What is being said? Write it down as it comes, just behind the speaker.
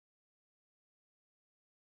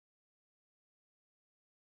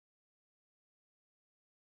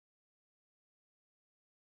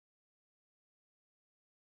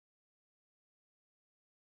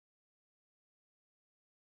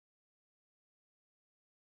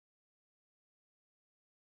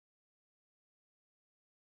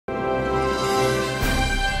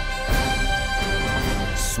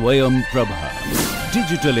Swayam Prabha.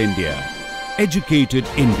 Digital India. Educated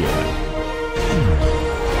India.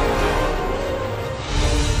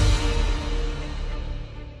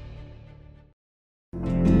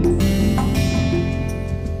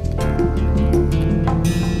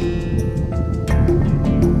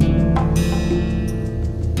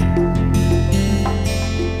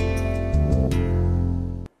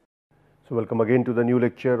 So, welcome again to the new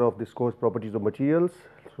lecture of this course, Properties of Materials.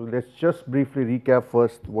 So, let us just briefly recap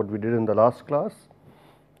first what we did in the last class.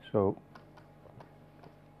 So,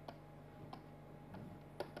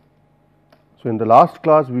 in the last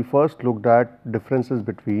class we first looked at differences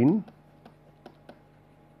between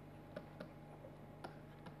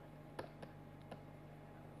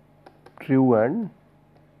true and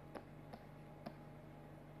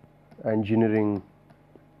engineering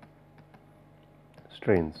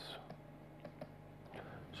strains.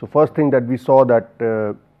 So, first thing that we saw that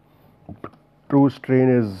true strain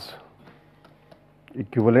is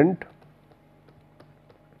equivalent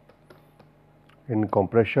in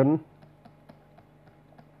compression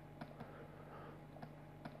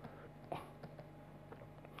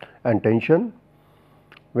and tension,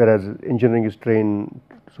 whereas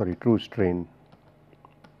true strain,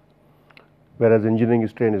 whereas engineering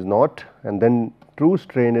strain is not, and then true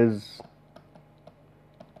strain is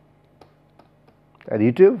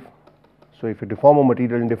additive. So, if you deform a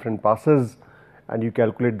material in different passes and you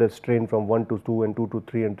calculate the strain from 1 to 2 and 2 to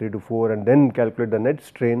 3 and 3 to 4 and then calculate the net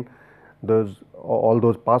strain, all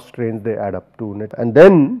those pass strains they add up to net, and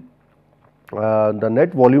then the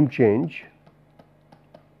net volume change,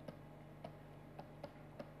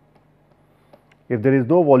 if there is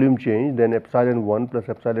no volume change, then epsilon 1 plus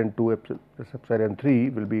epsilon 2 plus epsilon 3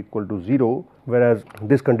 will be equal to 0, whereas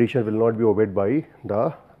this condition will not be obeyed by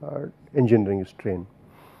the engineering strain.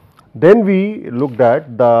 Then we looked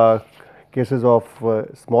at the cases of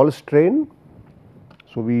small strain.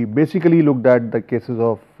 So, we basically looked at the cases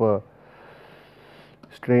of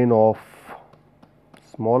strain of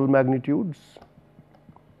small magnitudes,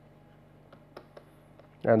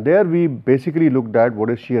 and there we basically looked at what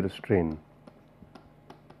is shear strain.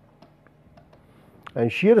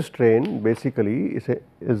 And shear strain basically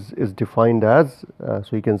is defined as,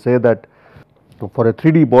 so you can say that for a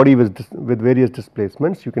 3D body with various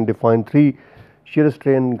displacements, you can define 3 shear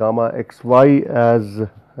strain gamma xy as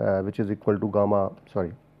which is equal to gamma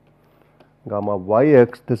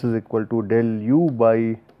yx, this is equal to del u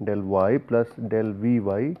by del y plus del v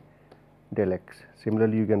by del x.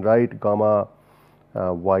 Similarly, you can write gamma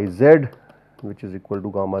yz which is equal to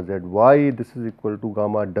gamma zy, this is equal to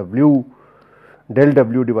gamma w del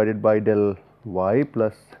w divided by del y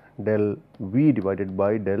plus del v divided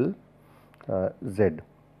by del z.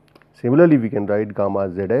 Similarly, we can write gamma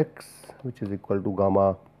zx which is equal to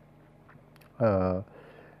gamma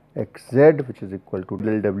xz which is equal to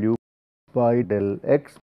del w by del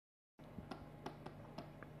x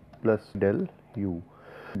plus del u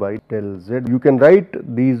by del z. You can write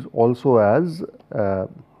these also as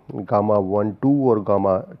gamma 1 2 or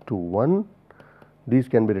gamma 2 1. These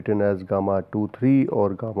can be written as gamma 2 3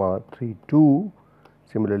 or gamma 3 2.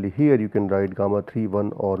 Similarly, here you can write gamma 3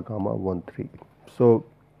 1 or gamma 1 3. So,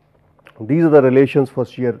 these are the relations for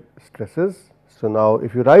shear stresses. So, now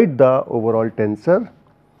if you write the overall tensor,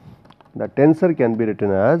 the tensor can be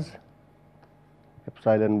written as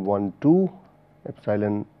epsilon 1 2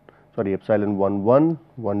 epsilon 1 1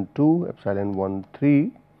 1 2 epsilon 1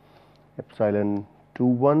 3 epsilon 2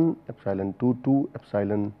 1 epsilon 2 2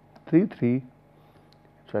 epsilon 3 3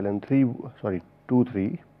 epsilon 2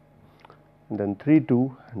 3 and then 3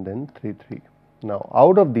 2 and then 3 3. Now,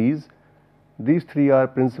 out of these 3 are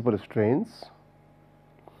principal strains,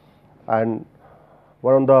 and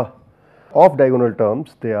one on the off diagonal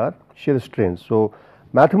terms they are shear strains. So,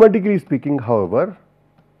 mathematically speaking, however,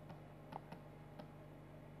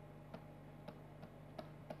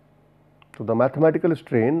 so the mathematical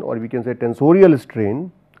strain, or we can say tensorial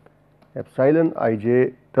strain, epsilon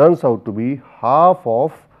ij turns out to be half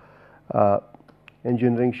of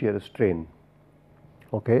engineering shear strain.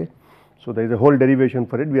 Okay. So, there is a whole derivation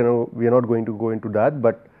for it, we are not going to go into that,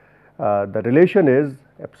 but the relation is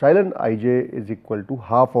epsilon ij is equal to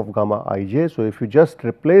half of gamma ij. So, if you just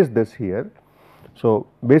replace this here, so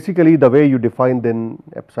basically the way you define then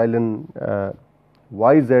epsilon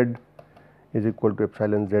yz is equal to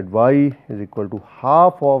epsilon zy is equal to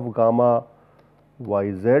half of gamma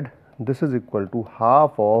yz, this is equal to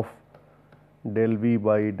half of del v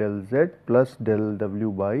by del z plus del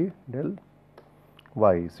w by del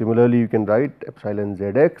y. Similarly, you can write epsilon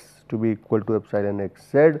zx to be equal to epsilon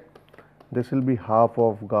xz, this will be half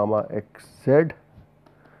of gamma xz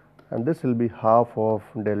and this will be half of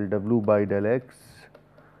del W by del X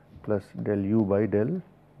plus del U by del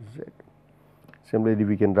Z. Similarly,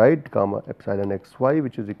 we can write gamma epsilon xy,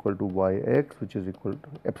 which is equal to yx, which is equal to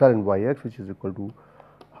epsilon yx, which is equal to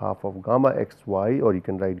half of gamma xy, or you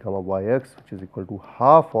can write gamma yx, which is equal to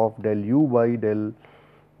half of del U by del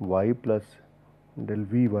y plus del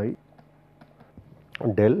V by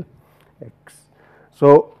del x.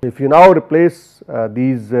 So, if you now replace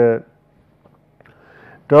these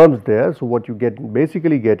terms there, so what you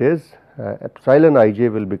basically get is epsilon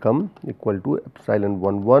ij will become equal to epsilon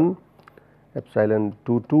 1 epsilon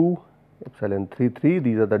 2 epsilon 3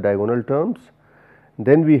 these are the diagonal terms.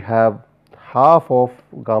 Then we have half of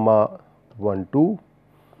gamma 1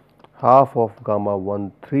 half of gamma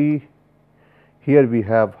 1 here we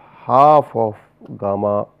have half of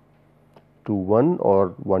gamma 2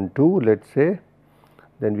 or 1 let us say.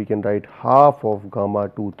 Then we can write half of gamma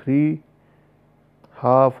 2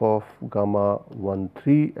 half of gamma 1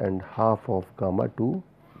 and half of gamma 2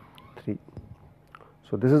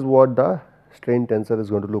 So, this is what the strain tensor is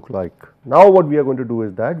going to look like. Now, what we are going to do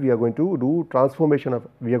is that we are going to do transformation of,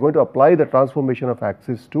 we are going to apply the transformation of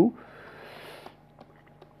axis to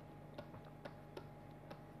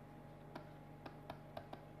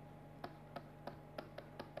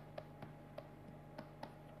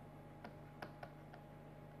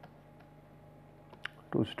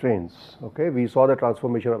strains. Okay, we saw the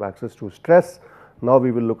transformation of axis to stress. Now,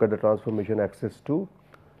 we will look at the transformation axis to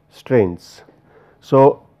strains.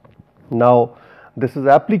 So, now this is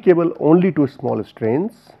applicable only to small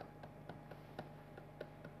strains.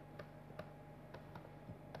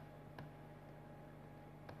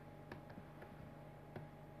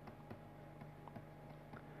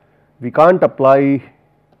 We can't apply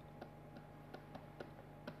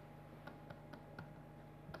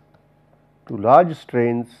to large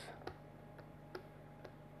strains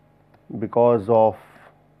because of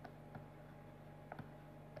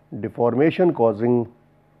deformation causing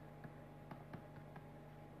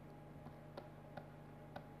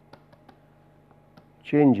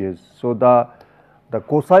changes. So, the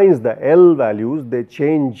cosines, the L values, they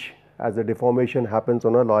change as the deformation happens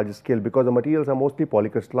on a large scale, because the materials are mostly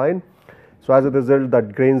polycrystalline. So, as a result,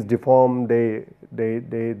 that grains deform, they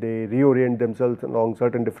reorient themselves along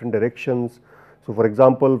certain different directions. So, for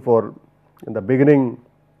example, for in the beginning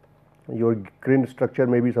your grain structure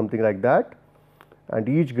may be something like that, and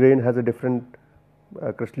each grain has a different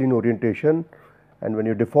crystalline orientation, and when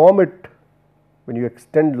you deform it, when you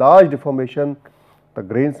extend large deformation, the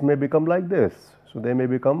grains may become like this. So, they may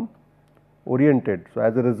become oriented. So,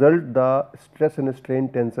 as a result, the stress and strain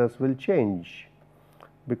tensors will change,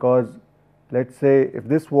 because let us say if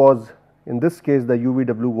this was, in this case the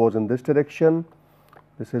UVW was in this direction,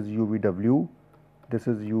 this is UVW, this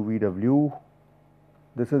is UVW,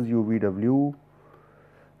 this is UVW,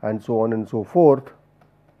 and so on and so forth.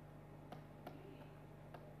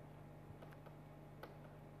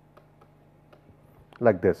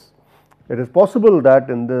 Like this. It is possible that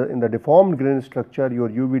in the deformed grain structure your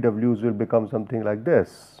UVWs will become something like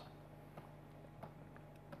this.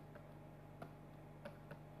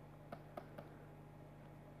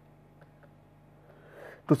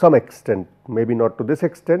 To some extent, maybe not to this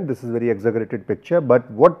extent, this is very exaggerated picture, but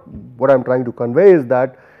what I am trying to convey is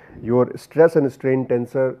that your stress and strain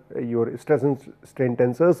tensor, your stress and strain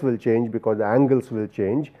tensors will change because the angles will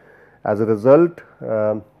change. As a result,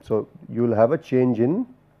 so you will have a change in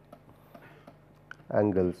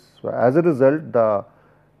angles. So, as a result, the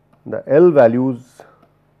L values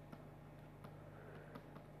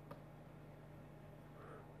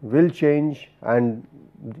will change, and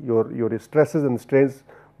your stresses and strains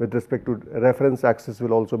with respect to reference axis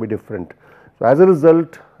will also be different. So, as a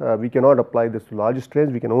result, we cannot apply this to large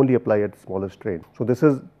strains, we can only apply it to smaller strains. So, this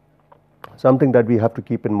is something that we have to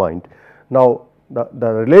keep in mind. Now,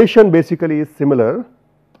 the relation basically is similar.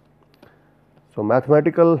 So,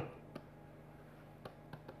 mathematical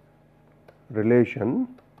relation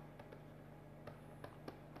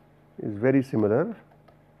is very similar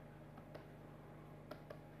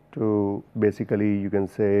to basically you can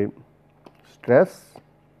say stress.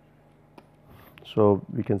 So,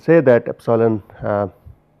 we can say that epsilon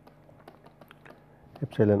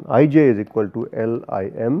ij is equal to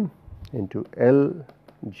Lim into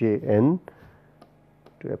Ljn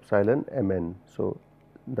to epsilon Mn. So,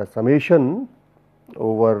 the summation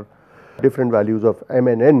over different values of M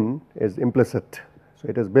and N is implicit. So,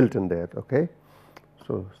 it is built in there. Okay.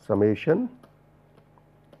 So, summation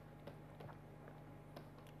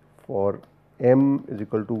for M is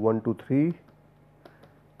equal to 1 to 3,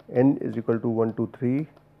 N is equal to 1 to 3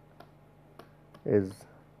 is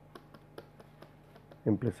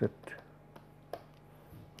implicit.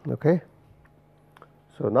 Okay.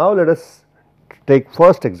 So, now let us take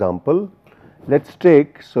first example. Let us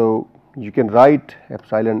take, so you can write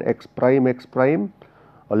epsilon x prime,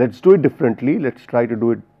 or let us do it differently. Let us try to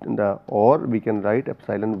do it in the, or we can write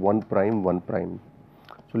epsilon 1 prime, 1 prime.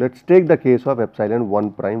 So, let us take the case of epsilon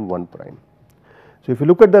 1 prime, 1 prime. So, if you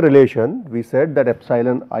look at the relation, we said that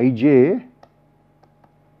epsilon ij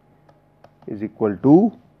is equal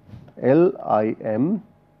to LIM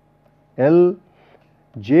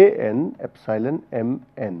LJN epsilon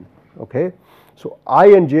MN. Okay. So, I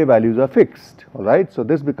and j values are fixed, all right. So,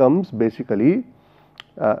 this becomes basically,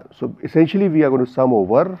 so essentially we are going to sum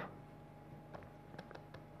over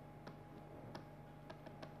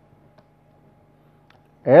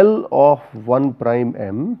L of 1 prime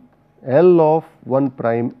m, L of 1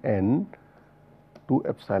 prime n to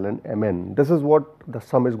epsilon mn. This is what the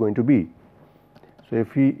sum is going to be. So,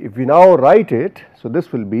 if we now write it, so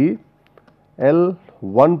this will be L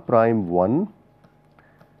 1 prime 1,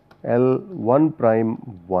 L 1 prime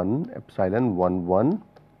 1 epsilon 1 1.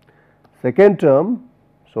 Second term,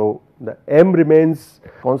 so the m remains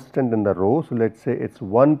constant in the row. So, let us say it is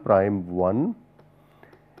 1 prime 1,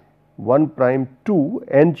 1 prime 2,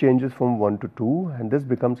 n changes from 1 to 2 and this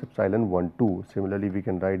becomes epsilon 1 2. Similarly, we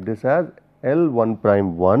can write this as L 1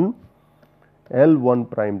 prime 1, L 1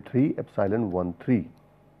 prime 3 epsilon 1 3.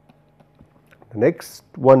 The next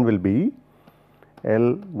one will be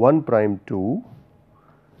L 1 prime 2,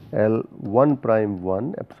 L 1 prime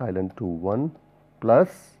 1 epsilon 2 1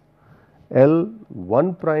 plus L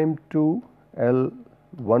 1 prime 2, L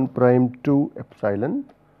 1 prime 2 epsilon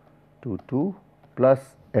 2 2 plus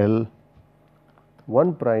L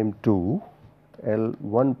 1 prime 2, L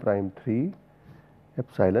 1 prime 3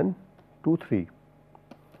 epsilon 2 3,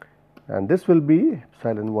 and this will be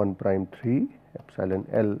epsilon 1 prime 3 epsilon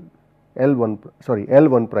L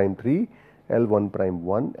 1 prime 3 L 1 prime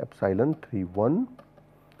 1 epsilon 3 1.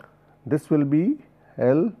 This will be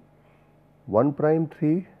L 1 prime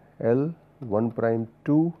 3 L 1 prime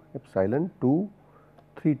 2 epsilon 2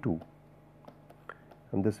 3 2,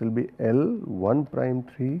 and this will be L 1 prime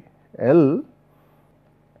 3 L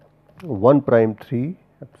 1 prime 3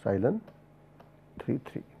 epsilon 3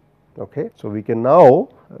 3. Okay. So, we can now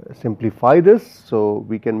simplify this. So,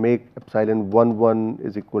 we can make epsilon 1 1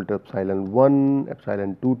 is equal to epsilon 1,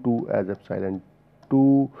 epsilon 2 2 as epsilon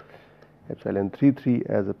 2, epsilon 3 3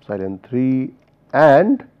 as epsilon 3,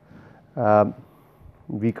 and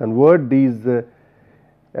we convert these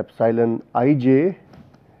epsilon ij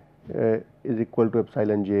is equal to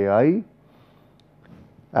epsilon ji,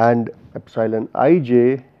 and epsilon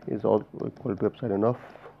ij is also equal to epsilon of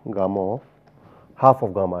gamma of half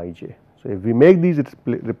of gamma ij. So, if we make these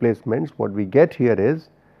replacements, what we get here is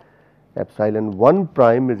epsilon 1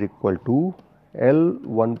 prime is equal to L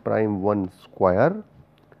 1 prime 1 square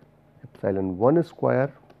epsilon 1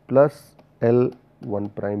 square plus L 1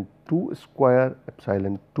 prime 2 square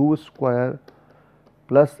epsilon 2 square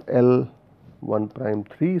plus L 1 prime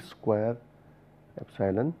 3 square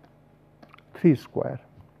epsilon 3 square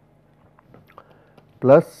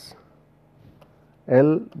plus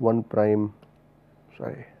L 1 prime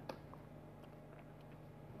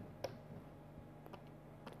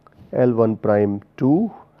L 1 prime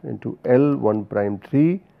 2 into L 1 prime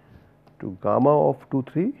 3 to gamma of 2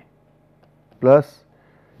 3 plus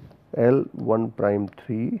L 1 prime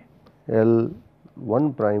 3 L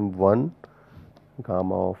 1 prime 1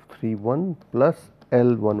 gamma of 3 1 plus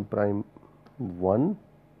L 1 prime 1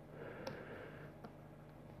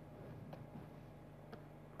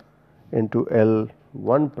 into L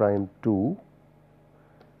 1 prime 2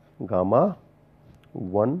 gamma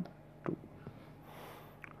 1 2.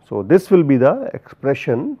 So, this will be the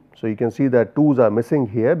expression. So, you can see that 2's are missing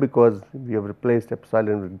here because we have replaced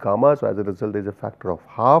epsilon with gamma. So, as a result there is a factor of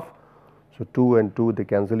half. So, 2 and 2 they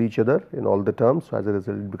cancel each other in all the terms. So, as a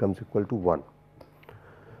result it becomes equal to 1.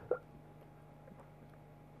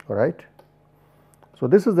 All right. So,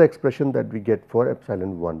 this is the expression that we get for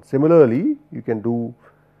epsilon 1. Similarly, you can do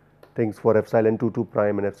things for epsilon 2 2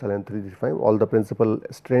 prime and epsilon 3 3 prime. All the principal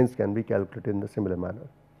strains can be calculated in a similar manner.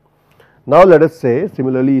 Now, let us say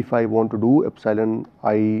similarly, if I want to do epsilon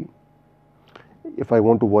I, if I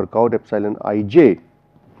want to work out epsilon ij,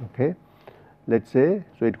 okay, let us say,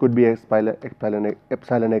 so it could be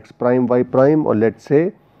epsilon x prime y prime, or let us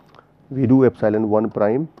say we do epsilon 1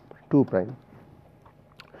 prime 2 prime.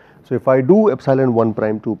 So, if I do epsilon 1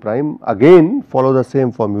 prime 2 prime, again follow the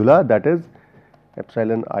same formula, that is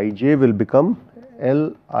epsilon ij will become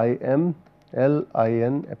LIM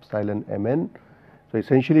LIN epsilon mn. So,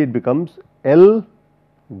 essentially it becomes L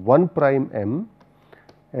 1 prime m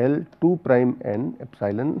L2 prime n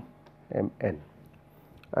epsilon mn,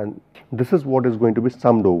 and this is what is going to be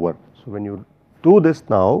summed over. So when you do this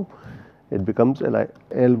now, it becomes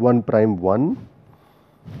L1 prime 1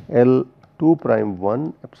 L2 prime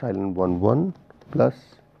 1 epsilon 1 1 plus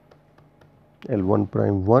L1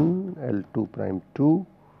 prime 1 L2 prime 2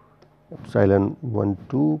 epsilon 1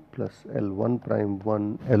 2 plus L1 prime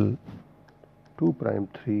 1 L2 prime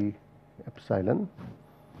 3 epsilon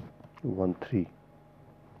 1 3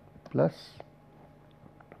 plus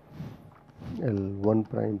L1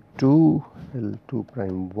 prime 2 L2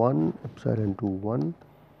 prime 1 epsilon 2 1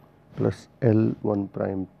 plus L1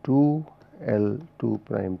 prime 2 L2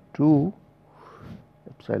 prime 2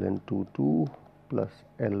 epsilon 2 2 plus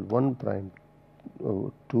L1 prime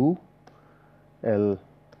 2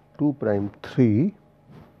 L2 prime 3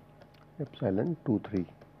 epsilon 2 3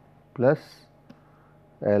 plus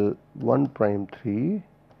L1 prime 3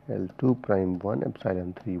 L2 prime 1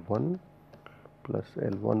 epsilon 3 1 plus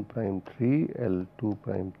L1 prime 3 L2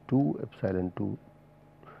 prime 2 epsilon 2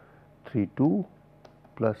 3 2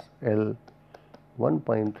 plus L1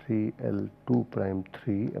 prime 3 L2 prime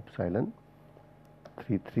 3 epsilon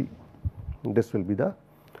 3 3. This will be the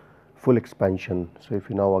full expansion. So if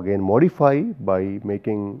you now again modify by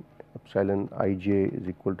making epsilon ij is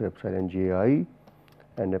equal to epsilon ji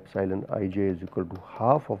and epsilon ij is equal to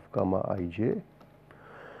half of gamma ij,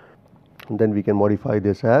 and then we can modify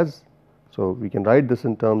this as, so we can write this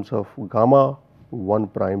in terms of gamma 1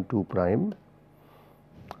 prime 2 prime.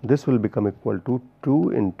 This will become equal to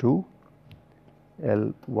 2 into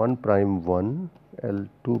L1 prime 1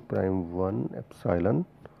 L2 prime 1 epsilon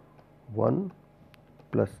 1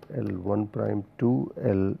 plus L1 prime 2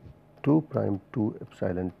 L2 prime 2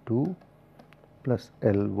 epsilon 2 plus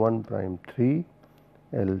L1 prime 3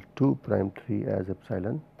 L2 prime 3 as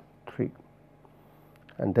epsilon 3,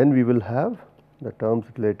 and then we will have the terms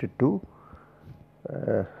related to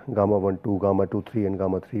gamma 1 2 gamma 2 3 and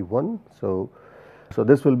gamma 3 1. So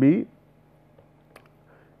this will be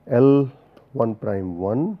L1 prime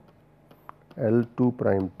 1 L2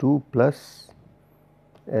 prime 2 plus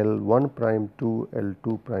L1 prime 2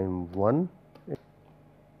 L2 prime 1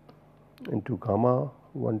 into gamma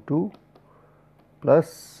 1 2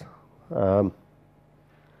 plus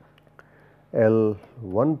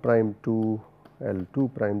L1 prime 2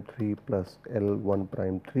 L2 prime 3 plus L1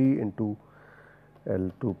 prime 3 into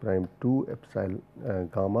L2 prime 2 epsilon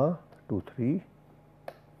gamma 2 3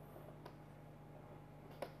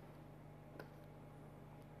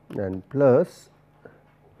 and plus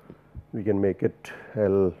we can make it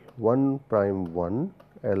L1 prime 1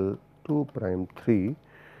 L2 prime 3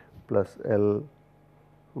 plus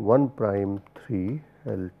L1 prime 3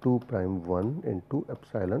 L2 prime 1 into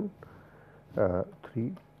epsilon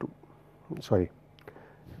 3 2 sorry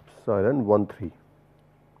epsilon 1 3.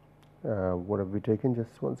 What have we taken?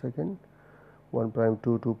 Just one second. 1 prime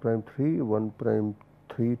 2 2 prime 3 1 prime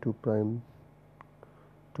 3 2 prime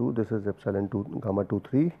 2, this is epsilon 2 gamma 2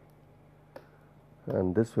 3,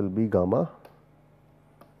 and this will be gamma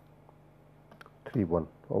 3 1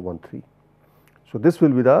 or 1 3. So this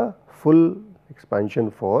will be the full expansion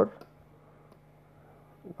for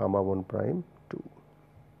gamma 1 prime 2.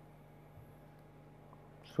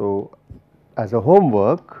 So as a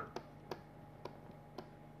homework,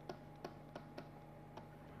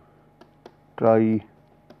 try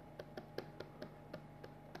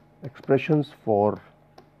expressions for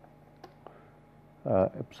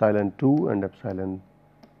epsilon 2 and epsilon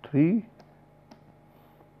 3.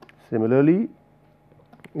 Similarly,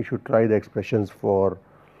 you should try the expressions for,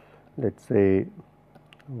 let us say,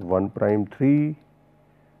 1 prime 3,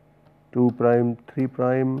 2 prime 3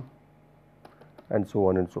 prime, and so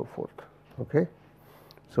on and so forth. Okay.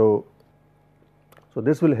 So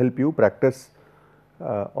this will help you practice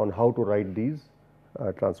on how to write these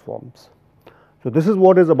transforms. So this is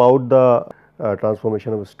what is about the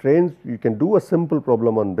transformation of strains. You can do a simple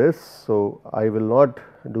problem on this. So I will not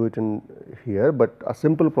do it in here, but a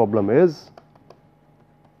simple problem is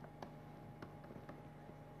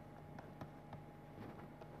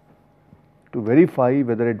to verify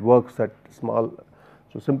whether it works at small.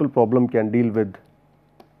 So simple problem can deal with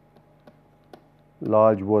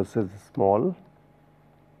large versus small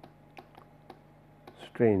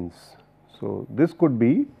strains. So this could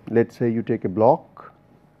be, let us say you take a block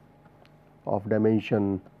of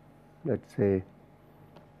dimension, let us say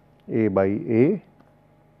A by A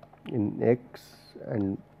in X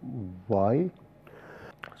and Y.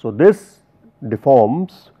 So this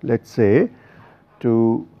deforms, let us say,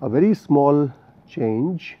 to a very small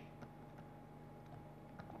change.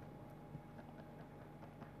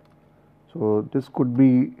 So, this could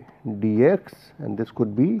be dx and this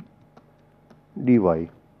could be dy.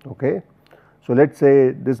 Okay. So, let us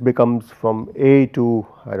say this becomes from a to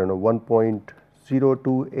I do not know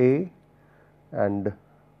 1.02 a and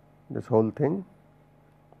this whole thing,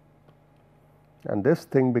 and this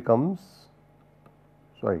thing becomes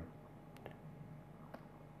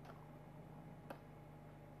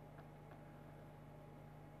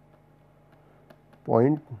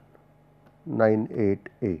 0.98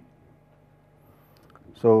 a.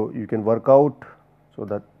 So, you can work out. So,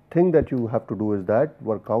 the thing that you have to do is that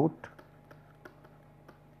work out.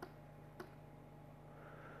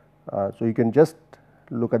 So, you can just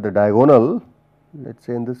look at the diagonal, let us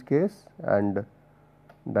say in this case, and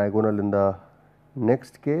diagonal in the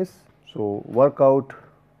next case. So, work out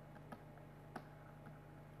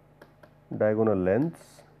diagonal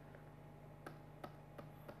lengths,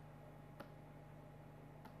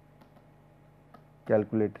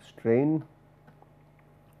 calculate strain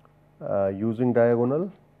using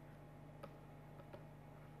diagonal,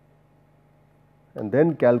 and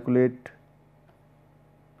then calculate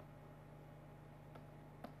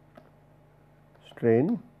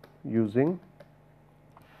strain using.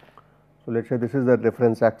 So, let us say this is the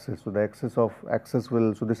reference axis. So, the axis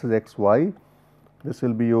will, so this is x y, this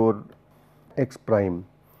will be your x prime.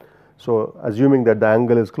 So, assuming that the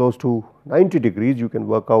angle is close to 90 degrees, you can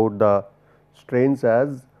work out the strains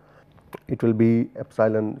as it will be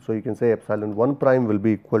epsilon. So, you can say epsilon 1 prime will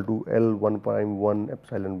be equal to L 1 prime 1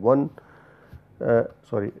 epsilon 1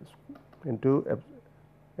 into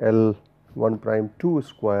L 1 prime 2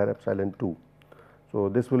 square epsilon 2. So,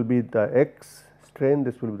 this will be the x strain,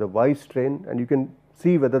 this will be the y strain, and you can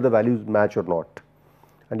see whether the values match or not,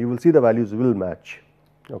 and you will see the values will match.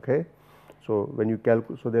 Okay. So, when you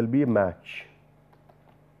calculate, so there will be a match,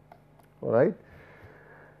 all right.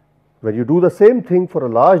 When you do the same thing for a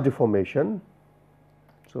large deformation,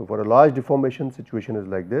 so for a large deformation situation is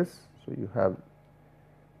like this. So, you have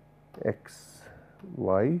x,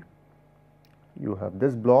 y, you have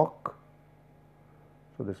this block.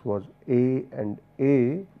 So, this was A and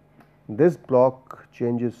A, this block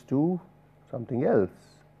changes to something else.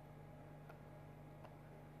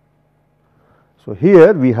 So,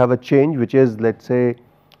 here we have a change which is, let us say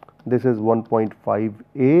this is 1.5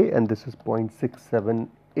 A and this is 0.67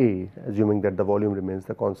 A, assuming that the volume remains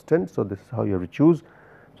the constant. So, this is how you have to choose.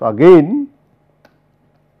 So, again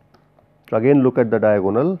look at the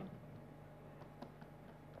diagonal.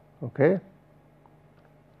 Okay.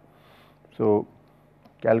 So,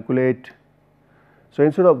 calculate. So,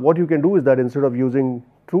 instead of, what you can do is that instead of using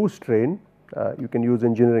true strain, you can use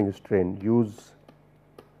engineering strain. Use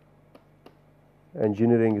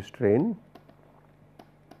engineering strain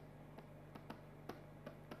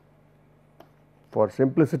for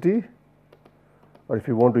simplicity, or if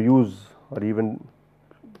you want to use, or even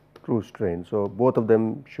true strain. So, both of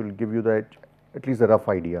them should give you that at least a rough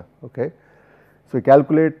idea. Okay. So,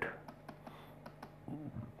 calculate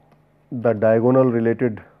the diagonal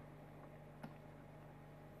related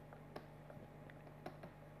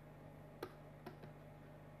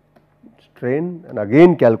strain, and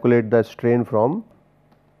again calculate the strain from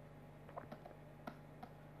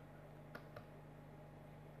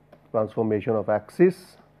transformation of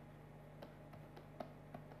axis.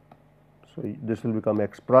 So, this will become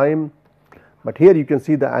x prime, but here you can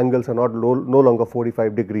see the angles are not no longer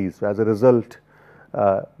 45 degrees. So, as a result,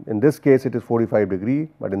 in this case it is 45 degree,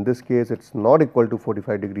 but in this case it is not equal to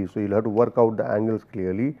 45 degrees. So, you will have to work out the angles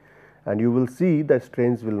clearly, and you will see the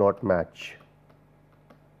strains will not match.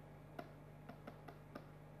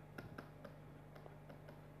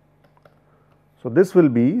 So, this will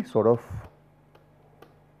be sort of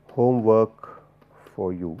homework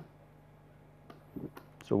for you.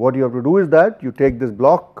 So, what you have to do is that you take this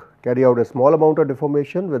block, carry out a small amount of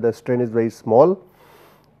deformation where the strain is very small,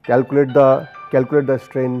 calculate the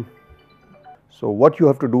strain. So, what you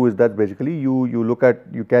have to do is that basically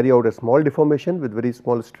you carry out a small deformation with very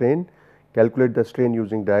small strain, calculate the strain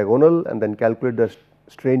using diagonal, and then calculate the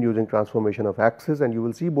strain using transformation of axis, and you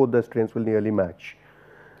will see both the strains will nearly match.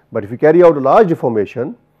 But if you carry out a large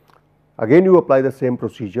deformation, again you apply the same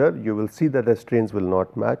procedure, you will see that the strains will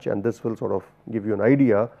not match, and this will sort of give you an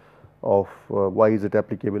idea of why is it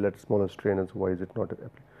applicable at smaller strain and so why is it not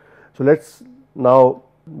applicable. So, let us now,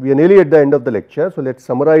 we are nearly at the end of the lecture. So, let us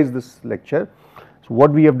summarize this lecture. So,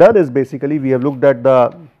 what we have done is basically we have looked at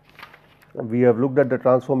the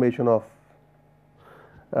transformation of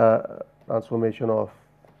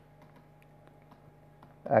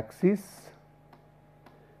axis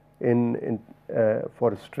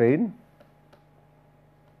for strain.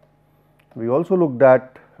 We also looked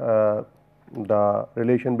at the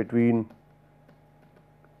relation between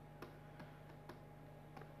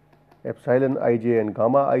epsilon ij and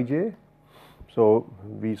gamma ij. So,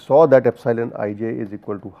 we saw that epsilon ij is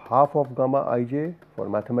equal to half of gamma ij for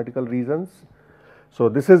mathematical reasons. So,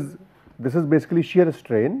 this is basically shear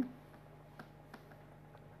strain,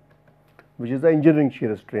 which is the engineering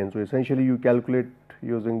shear strain. So, essentially you calculate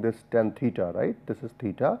using this tan theta, right. This is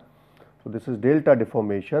theta. So, this is delta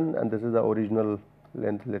deformation and this is the original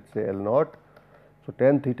length, let us say L naught. So,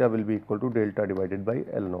 tan theta will be equal to delta divided by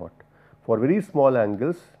L naught. For very small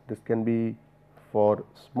angles, this can be for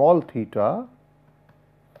small theta,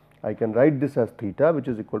 I can write this as theta, which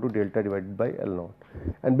is equal to delta divided by L naught.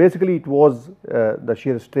 And basically it was the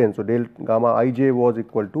shear strain. So, gamma ij was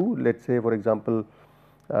equal to, let us say for example,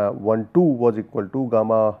 1 2 was equal to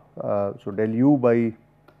gamma, so del u by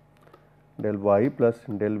del y plus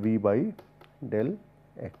del v by del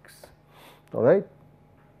x, alright.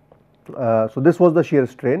 So, this was the shear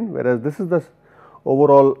strain, whereas this is the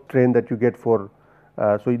overall strain that you get for,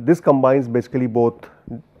 so this combines basically both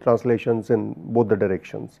translations in both the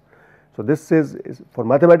directions. So, this is for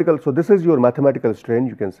mathematical, so this is your mathematical strain,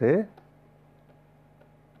 you can say.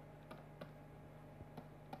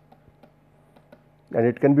 And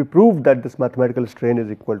it can be proved that this mathematical strain is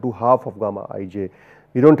equal to half of gamma ij.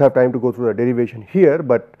 We do not have time to go through the derivation here,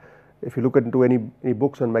 but if you look into any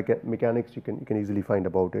books on mechanics, you can easily find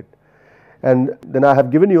about it. And then I have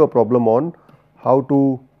given you a problem on how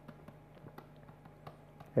to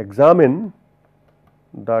examine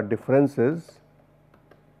the differences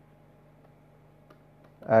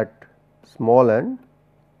at small and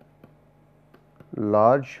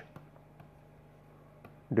large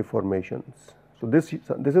deformations. So, this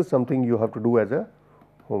is something you have to do as a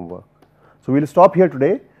homework. So, we will stop here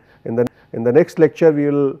today. In the next lecture,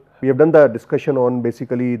 we have done the discussion on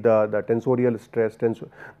basically the tensorial stress,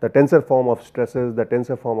 the tensor form of stresses, the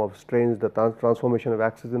tensor form of strains, the transformation of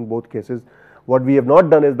axes in both cases. What we have not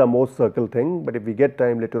done is the Mohs circle thing, but if we get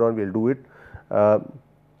time later on, we will do it.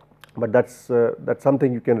 But that's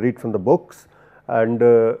something you can read from the books, and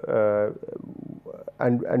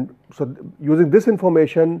so using this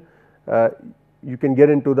information, you can get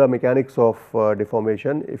into the mechanics of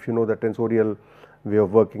deformation if you know the tensorial way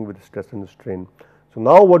of working with stress and strain. So,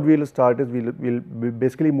 now what we will start is we will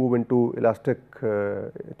basically move into elastic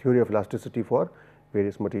theory of elasticity for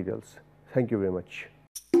various materials. Thank you very much.